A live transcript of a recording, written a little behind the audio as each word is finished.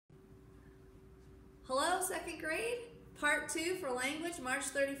Hello, second grade, part 2 for language, March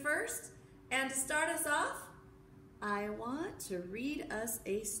 31st. And to start us off, I want to read us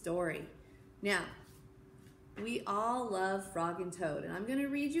a story. Now, we all love Frog and Toad, and I'm going to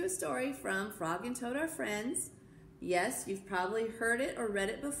read you a story from Frog and Toad Are Friends. Yes, you've probably heard it or read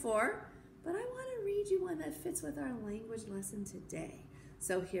it before, but I want to read you one that fits with our language lesson today.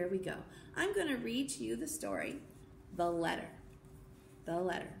 So here we go. I'm going to read to you the story, The Letter. The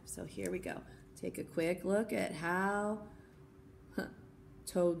Letter. So here we go. Take a quick look at how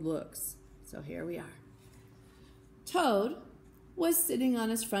Toad looks. So here we are. Toad was sitting on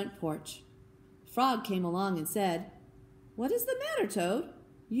his front porch. Frog came along and said, "What is the matter, Toad?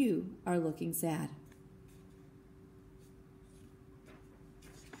 You are looking sad."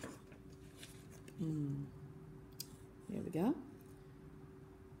 Here we go.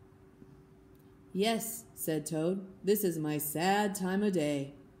 "Yes," said Toad, "this is my sad time of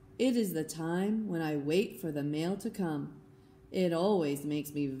day. It is the time when I wait for the mail to come. It always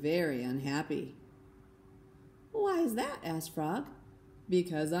makes me very unhappy." "Why is that?" asked Frog.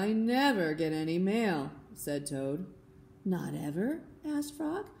 "Because I never get any mail," said Toad. "Not ever?" asked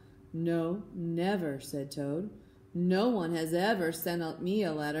Frog. "No, never," said Toad. "No one has ever sent me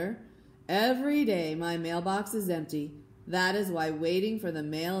a letter. Every day my mailbox is empty. That is why waiting for the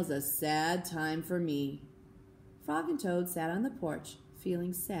mail is a sad time for me." Frog and Toad sat on the porch,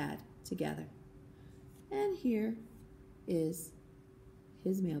 feeling sad together. And here is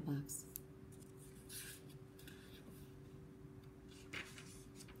his mailbox.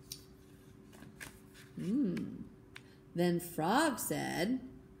 Then Frog said,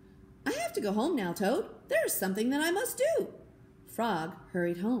 "I have to go home now, Toad. There is something that I must do." Frog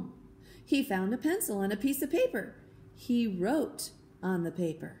hurried home. He found a pencil and a piece of paper. He wrote on the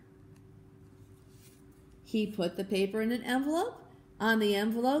paper. He put the paper in an envelope. On the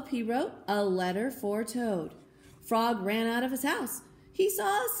envelope, he wrote, "A letter for Toad." Frog ran out of his house. He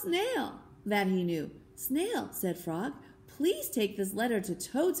saw a snail that he knew. "Snail," said Frog, "please take this letter to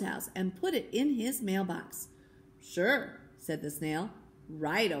Toad's house and put it in his mailbox." "Sure," said the snail,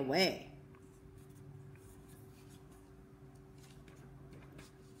 "right away."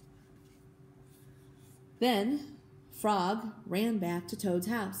 Then Frog ran back to Toad's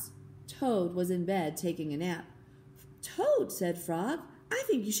house. Toad was in bed taking a nap. "Toad," said Frog, "I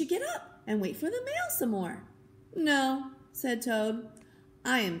think you should get up and wait for the mail some more." "No," said Toad,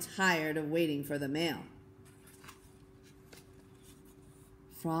 "I am tired of waiting for the mail."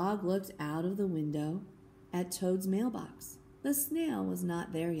 Frog looked out of the window at Toad's mailbox. The snail was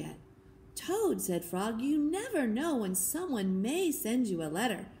not there yet. "Toad," said Frog, "you never know when someone may send you a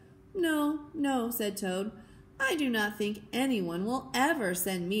letter." "No, no," said Toad, "I do not think anyone will ever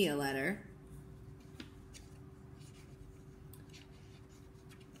send me a letter."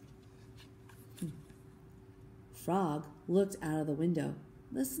 Frog looked out of the window.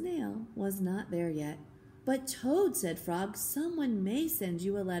 The snail was not there yet. "But Toad," said Frog, "someone may send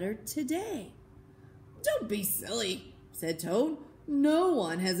you a letter today." "Don't be silly," said Toad. "No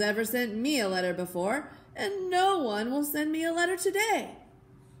one has ever sent me a letter before, and no one will send me a letter today."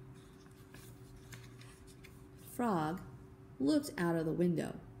 Frog looked out of the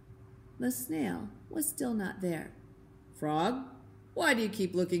window. The snail was still not there. "Frog, why do you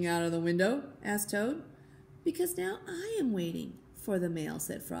keep looking out of the window?" asked Toad. "Because now I am waiting for the mail,"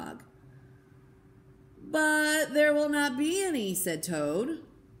 said Frog. "But there will not be any," said Toad.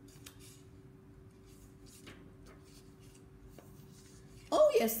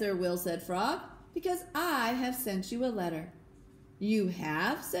 "Oh, yes, there will," said Frog, "because I have sent you a letter." "You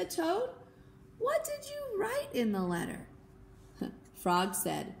have?" said Toad. "What did you write in the letter?" Frog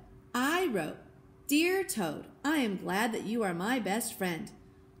said, "I wrote, 'Dear Toad, I am glad that you are my best friend.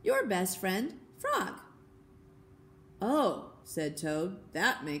 Your best friend, Frog.'" "Oh," said Toad,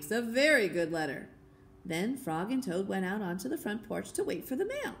 "that makes a very good letter." Then Frog and Toad went out onto the front porch to wait for the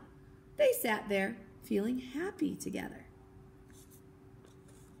mail. They sat there, feeling happy together.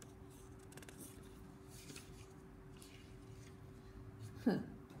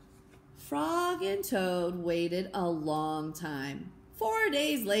 Frog and Toad waited a long time. 4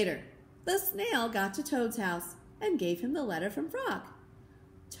 days later, the snail got to Toad's house and gave him the letter from Frog.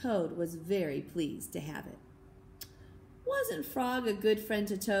 Toad was very pleased to have it. Wasn't Frog a good friend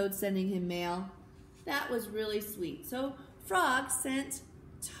to Toad, sending him mail? That was really sweet. So Frog sent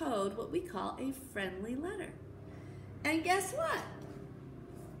Toad what we call a friendly letter. And guess what?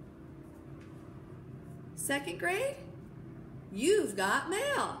 Second grade, you've got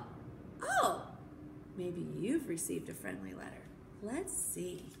mail. Oh, maybe you've received a friendly letter. Let's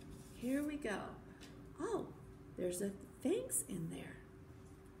see. Here we go. Oh, there's a thanks in there.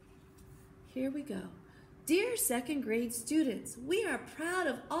 here we go. Dear second grade students, we are proud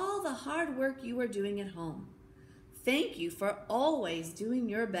of all the hard work you are doing at home. Thank you for always doing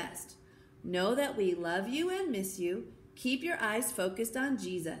your best. Know that we love you and miss you. Keep your eyes focused on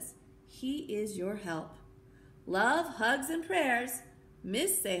Jesus. He is your help. Love, hugs, and prayers,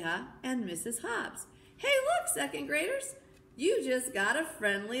 Miss Seha and Mrs. Hobbs. Hey, look, second graders. You just got a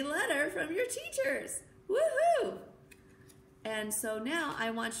friendly letter from your teachers. Woohoo! And so now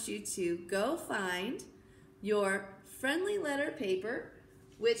I want you to go find your friendly letter paper,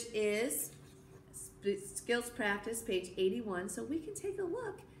 which is Skills Practice, page 81, so we can take a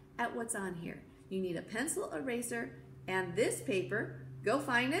look at what's on here. You need a pencil, eraser, and this paper. Go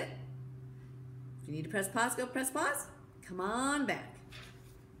find it. If you need to press pause, go press pause. Come on back.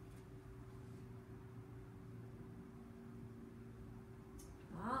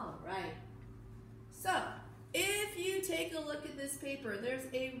 All right. So, if you take a look at this paper, there's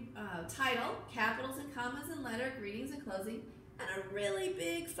a title, capitals and commas and letter, greetings and closing, and a really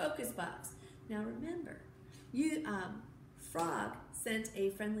big focus box. Now remember, Frog sent a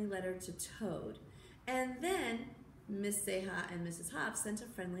friendly letter to Toad, and then Miss Seha and Mrs. Hobbs sent a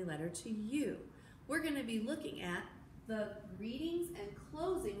friendly letter to you. We're going to be looking at the greetings and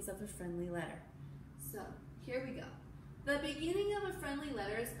closings of a friendly letter. So, here we go. The beginning of a friendly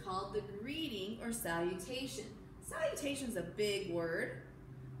letter is called the greeting or salutation. Salutation is a big word,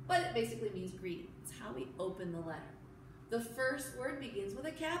 but it basically means greeting. It's how we open the letter. The first word begins with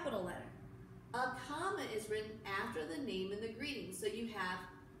a capital letter. A comma is written after the name in the greeting. So you have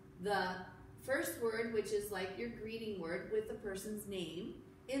the first word, which is like your greeting word with the person's name.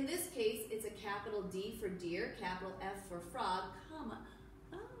 In this case, it's a capital D for deer, capital F for frog, comma.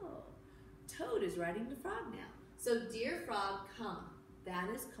 Oh, Toad is writing to Frog now. So dear Frog, comma. That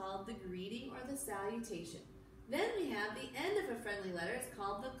is called the greeting or the salutation. Then we have the end of a friendly letter. It's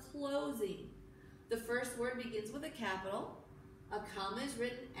called the closing. The first word begins with a capital. A comma is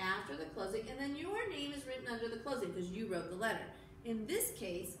written after the closing, and then your name is written under the closing because you wrote the letter. In this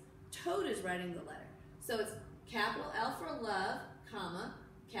case, Toad is writing the letter. So it's capital L for love, comma,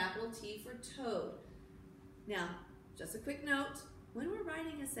 capital T for Toad. Now, just a quick note, when we're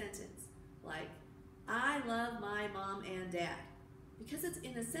writing a sentence, like, I love my mom and dad, because it's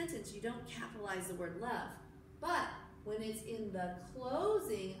in a sentence, you don't capitalize the word love. But when it's in the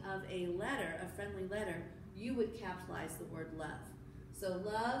closing of a letter, a friendly letter, you would capitalize the word love. So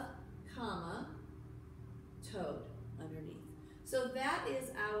love, comma, Toad underneath. So that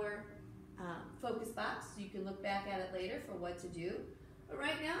is our focus box. You can look back at it later for what to do. But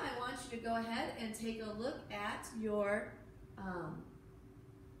right now I want you to go ahead and take a look at your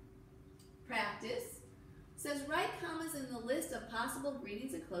practice. It says write commas in the list of possible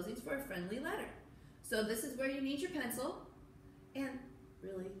greetings and closings for a friendly letter. So this is where you need your pencil, and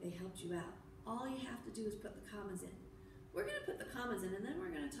really they helped you out. All you have to do is put the commas in. We're going to put the commas in and then we're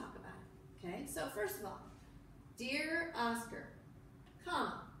going to talk about it. Okay, so first of all, dear Oscar,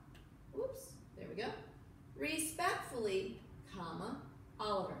 comma, oops, there we go, respectfully, comma,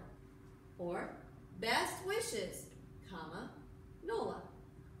 Oliver, or best wishes, comma, Nola,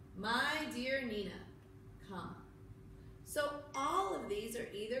 my dear Nina, comma. So all of these are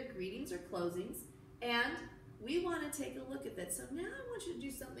either greetings or closings, and we want to take a look at that. So now I want you to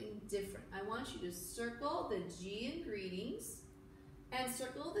do something different. I want you to circle the G in greetings and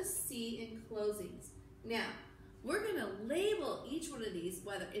circle the C in closings. Now, we're going to label each one of these,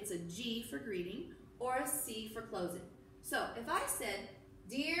 whether it's a G for greeting or a C for closing. So if I said,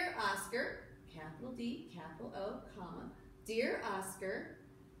 Dear Oscar, capital D, capital O, comma, Dear Oscar,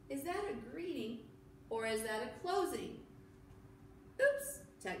 is that a greeting or is that a closing? Oops,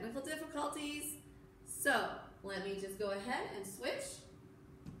 technical difficulties. So let me just go ahead and switch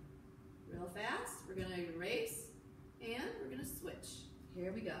real fast. We're going to erase and we're going to switch.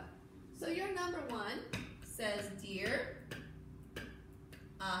 Here we go. So your number one says, Dear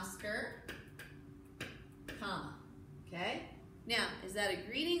Oscar, comma. Okay? Now, is that a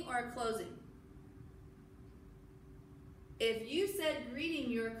greeting or a closing? If you said greeting,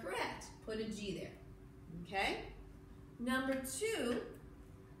 you're correct. Put a G there. Okay? Number two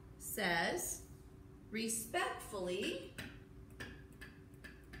says, respectfully,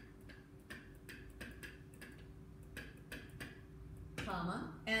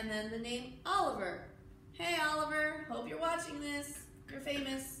 comma, and then the name Oliver. Hey Oliver, hope you're watching this. You're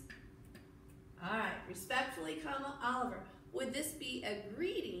famous. All right, respectfully, comma, Oliver. Would this be a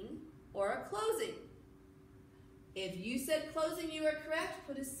greeting or a closing? If you said closing, you are correct.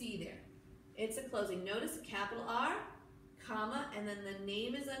 Put a C there. It's a closing. Notice a capital R, comma, and then the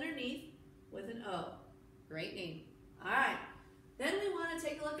name is underneath with an O. Great name. All right. Then we want to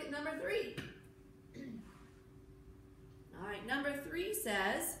take a look at number three.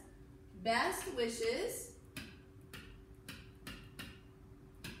 says, best wishes,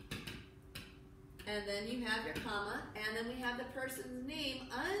 and then you have your comma, and then we have the person's name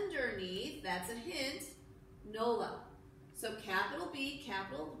underneath. That's a hint, Nola. So capital B,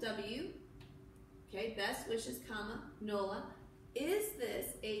 capital W, okay, best wishes, comma, Nola. Is this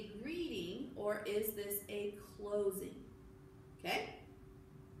a greeting or is this a closing? Okay?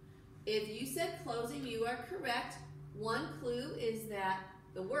 If you said closing, you are correct. One clue is that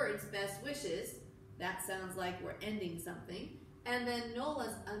the words best wishes, that sounds like we're ending something. And then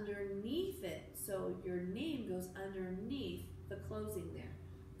Nola's underneath it. So your name goes underneath the closing there.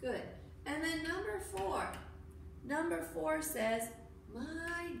 Good. And then number 4. Number 4 says,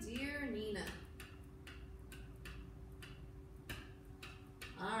 my dear Nina.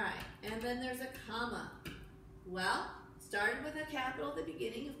 All right. And then there's a comma. Well, started with a capital at the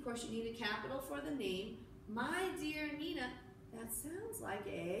beginning. Of course, you need a capital for the name. My dear Nina. That sounds like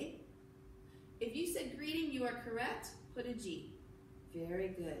a. If you said greeting, you are correct. Put a G. Very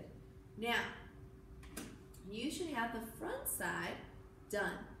good. Now, you should have the front side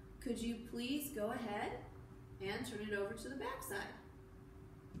done. Could you please go ahead and turn it over to the back side?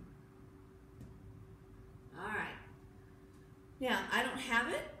 All right. Now, I don't have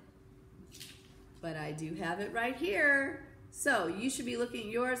it, but I do have it right here. So you should be looking at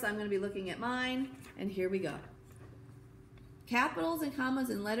yours. I'm going to be looking at mine, and here we go. Capitals and commas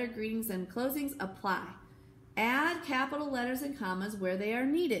in letter greetings and closings apply. Add capital letters and commas where they are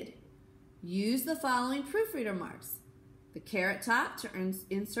needed. Use the following proofreader marks. The caret top to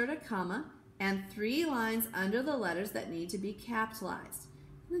insert a comma and 3 lines under the letters that need to be capitalized.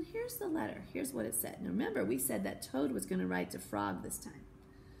 And then here's the letter. Here's what it said. Now remember, we said that Toad was going to write to Frog this time.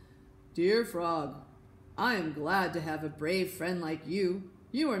 Dear Frog, I am glad to have a brave friend like you.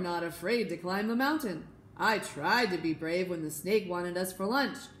 You are not afraid to climb the mountain. I tried to be brave when the snake wanted us for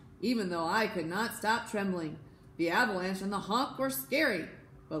lunch, even though I could not stop trembling. The avalanche and the honk were scary,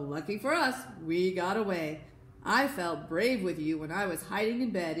 but lucky for us, we got away. I felt brave with you when I was hiding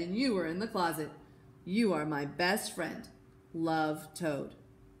in bed and you were in the closet. You are my best friend. Love, Toad.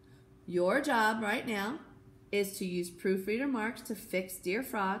 Your job right now is to use proofreader marks to fix Dear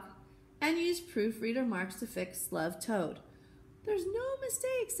Frog and use proofreader marks to fix Love, Toad. There's no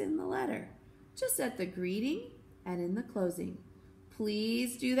mistakes in the letter, just at the greeting and in the closing.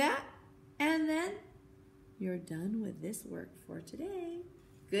 Please do that, and then you're done with this work for today.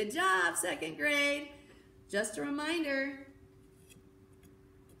 Good job, 2nd grade. Just a reminder,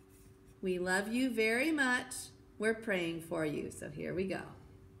 we love you very much. We're praying for you. So here we go.